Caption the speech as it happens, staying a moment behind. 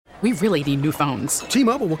We really need new phones.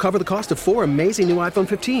 T-Mobile will cover the cost of 4 amazing new iPhone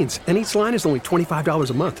 15s, and each line is only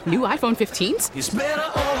 $25 a month. New iPhone 15s? It's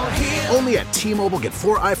better over here. Only at T-Mobile, get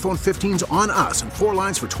 4 iPhone 15s on us and 4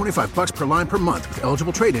 lines for $25 per line per month with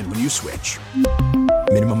eligible trade-in when you switch.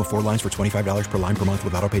 Minimum of 4 lines for $25 per line per month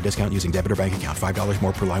with autopay discount using debit or bank account. $5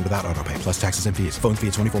 more per line without autopay, plus taxes and fees. Phone fee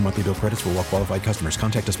at 24 monthly bill credits for well-qualified customers.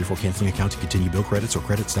 Contact us before canceling account to continue bill credits or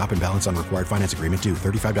credit stop and balance on required finance agreement due.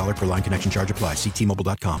 $35 per line connection charge applies. See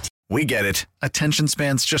T-Mobile.com. We get it. Attention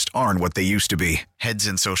spans just aren't what they used to be. Heads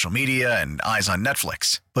in social media and eyes on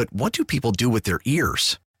Netflix. But what do people do with their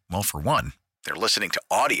ears? Well, for one, they're listening to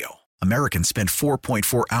audio. Americans spend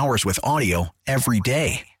 4.4 hours with audio every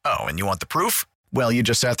day. Oh, and you want the proof? Well, you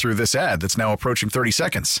just sat through this ad that's now approaching 30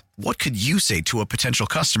 seconds. What could you say to a potential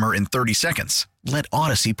customer in 30 seconds? Let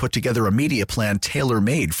Odyssey put together a media plan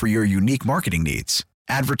tailor-made for your unique marketing needs.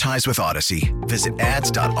 Advertise with Odyssey. Visit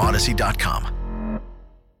ads.odyssey.com.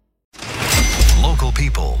 Local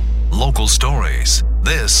people, local stories.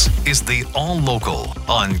 This is the All Local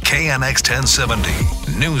on KNX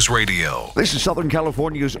 1070 News Radio. This is Southern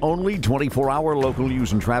California's only 24-hour local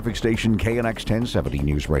news and traffic station, KNX 1070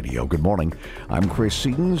 News Radio. Good morning. I'm Chris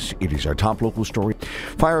Sedens. It is our top local story.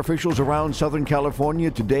 Fire officials around Southern California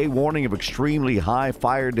today warning of extremely high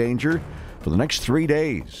fire danger for the next 3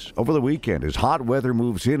 days over the weekend as hot weather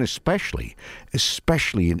moves in, especially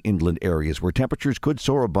in inland areas where temperatures could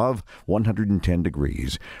soar above 110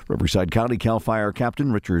 degrees. Riverside County CAL FIRE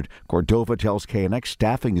Captain Richard Cordova tells KNX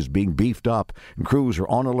staffing is being beefed up and crews are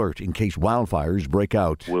on alert in case wildfires break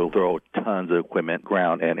out. We'll throw tons of equipment,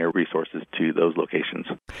 ground and air resources to those locations.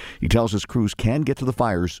 He tells us crews can get to the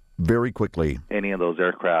fires very quickly. Any of those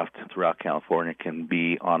aircraft throughout California can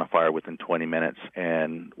be on a fire within 20 minutes.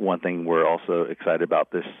 And one thing we're also excited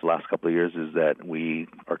about this last couple of years is that we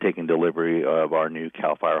are taking delivery of our new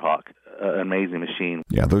CAL FIREHAWK, an amazing machine.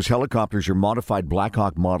 Yeah, those helicopters are modified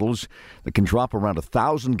Blackhawk models that can drop around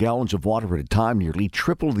 1,000 gallons of water at a time, nearly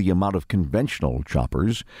triple the amount of conventional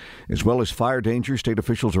choppers. As well as fire danger, state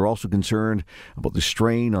officials are also concerned about the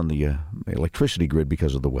strain on the electricity grid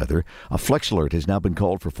because of the weather. A flex alert has now been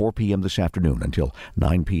called for 4 p.m. this afternoon until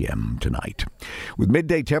 9 p.m. tonight. With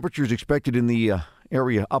midday temperatures expected in the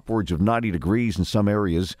area upwards of 90 degrees in some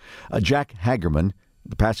areas, Jack Hagerman,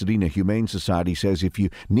 the Pasadena Humane Society, says if you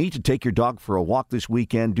need to take your dog for a walk this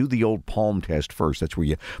weekend, do the old palm test first. That's where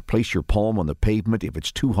you place your palm on the pavement. If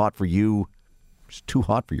it's too hot for you, it's too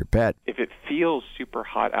hot for your pet. If it feels super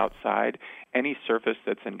hot outside, any surface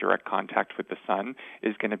that's in direct contact with the sun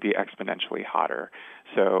is going to be exponentially hotter.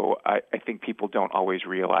 So I think people don't always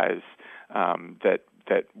realize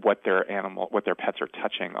that what their pets are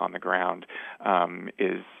touching on the ground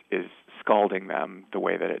is scalding them the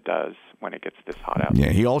way that it does when it gets this hot out. Yeah,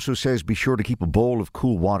 he also says be sure to keep a bowl of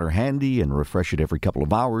cool water handy and refresh it every couple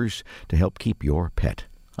of hours to help keep your pet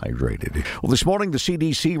hydrated. Well, this morning the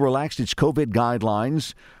CDC relaxed its COVID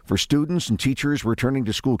guidelines for students and teachers returning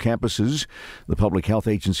to school campuses. The public health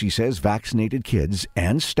agency says vaccinated kids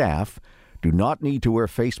and staff do not need to wear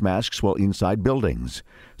face masks while inside buildings.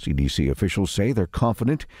 CDC officials say they're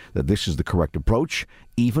confident that this is the correct approach,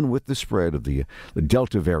 even with the spread of the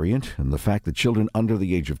Delta variant and the fact that children under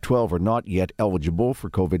the age of 12 are not yet eligible for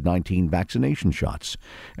COVID-19 vaccination shots.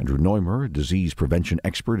 Andrew Neumer, a disease prevention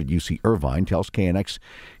expert at UC Irvine, tells KNX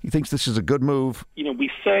he thinks this is a good move. We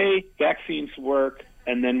say vaccines work,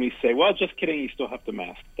 and then we say, well, just kidding, you still have to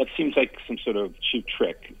mask. That seems like some sort of cheap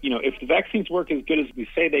trick. If the vaccines work as good as we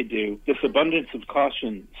say they do, this abundance of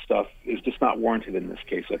caution stuff is just not warranted in this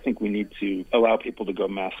case. I think we need to allow people to go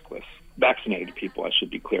maskless. Vaccinated people, I should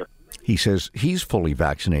be clear. He says he's fully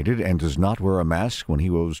vaccinated and does not wear a mask when he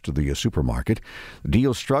goes to the supermarket. The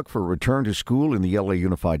deal struck for return to school in the LA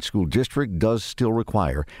Unified School District does still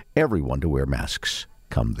require everyone to wear masks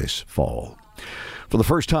come this fall. For the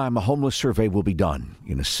first time, a homeless survey will be done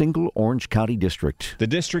in a single Orange County district. The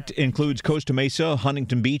district includes Costa Mesa,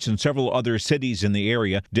 Huntington Beach, and several other cities in the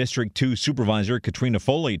area. District 2 Supervisor Katrina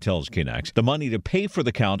Foley tells KNX the money to pay for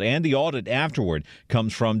the count and the audit afterward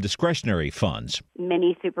comes from discretionary funds.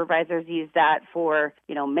 Many supervisors use that for,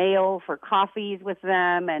 mail, for coffees with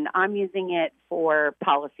them, and I'm using it for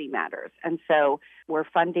policy matters. And so we're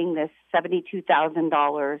funding this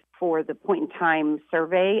 $72,000 for the point-in-time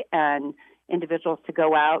survey and individuals to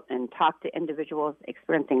go out and talk to individuals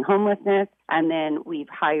experiencing homelessness. And then we've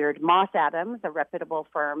hired Moss Adams, a reputable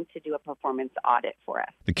firm, to do a performance audit for us.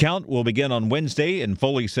 The count will begin on Wednesday, and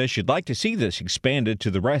Foley says she'd like to see this expanded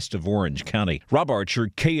to the rest of Orange County. Rob Archer,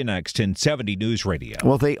 KNX 1070 News Radio.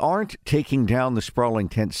 Well, they aren't taking down the sprawling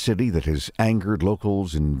tent city that has angered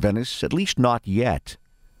locals in Venice, at least not yet.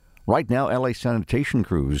 Right now, LA sanitation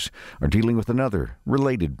crews are dealing with another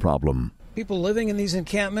related problem. People living in these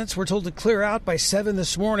encampments were told to clear out by 7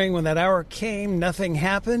 this morning. When that hour came, nothing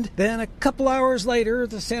happened. Then a couple hours later,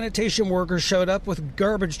 the sanitation workers showed up with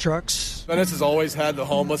garbage trucks. Venice has always had the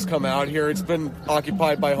homeless come out here. It's been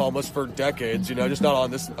occupied by homeless for decades, just not on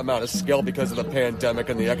this amount of scale because of the pandemic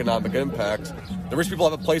and the economic impact. The rich people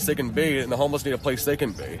have a place they can be, and the homeless need a place they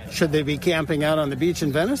can be. Should they be camping out on the beach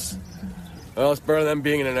in Venice? Well, it's better than them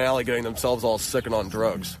being in an alley getting themselves all sick and on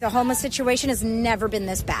drugs. The homeless situation has never been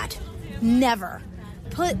this bad. Never.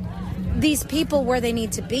 Put these people where they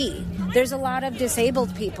need to be. There's a lot of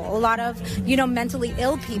disabled people, a lot of, mentally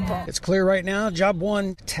ill people. It's clear right now, job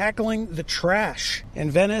one, tackling the trash.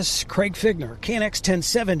 In Venice, Craig Figner, KNX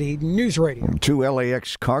 1070 News Radio. 2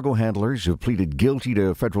 LAX cargo handlers have pleaded guilty to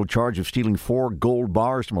a federal charge of stealing 4 gold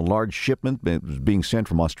bars from a large shipment that was being sent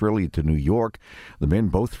from Australia to New York. The men,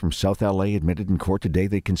 both from South LA, admitted in court today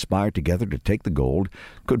they conspired together to take the gold.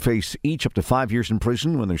 Could face each up to 5 years in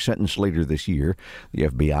prison when they're sentenced later this year. The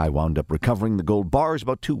FBI wound up recovering the gold bars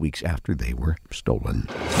about 2 weeks after they were stolen.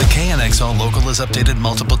 The KNX All Local is updated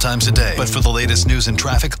multiple times a day. But for the latest news and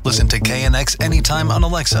traffic, listen to KNX anytime on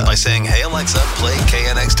Alexa by saying, "Hey Alexa, play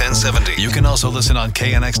KNX 1070. You can also listen on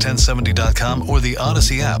KNX1070.com or the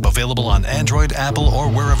Odyssey app, available on Android, Apple, or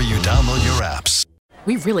wherever you download your apps.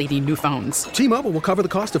 We really need new phones. T-Mobile will cover the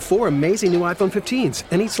cost of 4 amazing new iPhone 15s,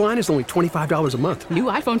 and each line is only $25 a month. New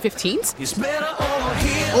iPhone 15s? It's better over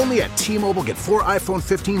here. Only at T-Mobile, get 4 iPhone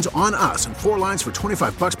 15s on us and 4 lines for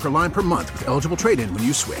 $25 per line per month with eligible trade-in when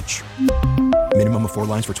you switch. Minimum of 4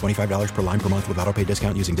 lines for $25 per line per month with autopay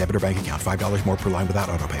discount using debit or bank account. $5 more per line without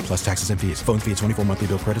autopay, plus taxes and fees. Phone fee at 24 monthly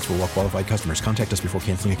bill credits for well-qualified customers. Contact us before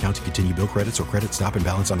canceling account to continue bill credits or credit stop and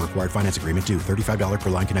balance on required finance agreement due. $35 per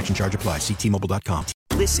line connection charge applies. See T-Mobile.com.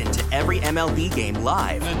 Listen to every MLB game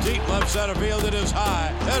live. In the deep left center field, it is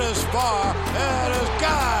high, it is far, it is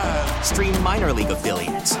gone. Stream minor league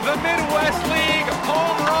affiliates. The Midwest League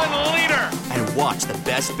home run leader. And watch the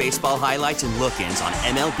best baseball highlights and look-ins on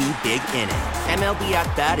MLB Big Inning. MLB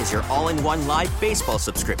At Bat is your all-in-one live baseball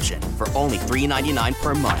subscription for only $3.99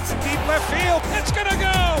 per month. Deep left field, it's gonna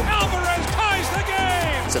go. Alvarez ties the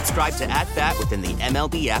game. Subscribe to At Bat within the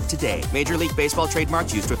MLB app today. Major League Baseball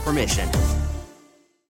trademarks used with permission.